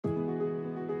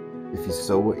If you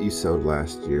sow what you sowed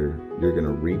last year, you're going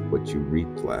to reap what you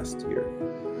reaped last year.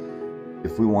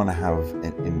 If we want to have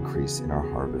an increase in our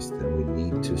harvest, then we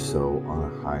need to sow on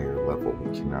a higher level.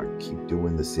 We cannot keep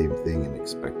doing the same thing and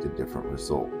expect a different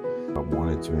result. I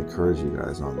wanted to encourage you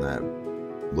guys on that.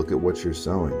 Look at what you're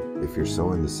sowing. If you're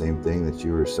sowing the same thing that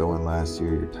you were sowing last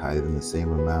year, you're tithing the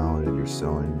same amount, and you're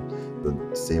sowing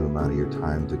the same amount of your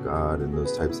time to God and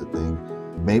those types of things,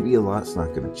 maybe a lot's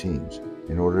not going to change.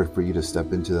 In order for you to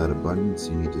step into that abundance,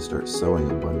 you need to start sowing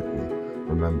abundantly.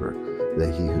 Remember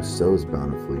that he who sows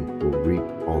bountifully will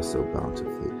reap also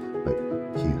bountifully, but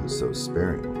he who sows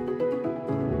sparingly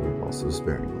will reap also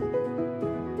sparingly.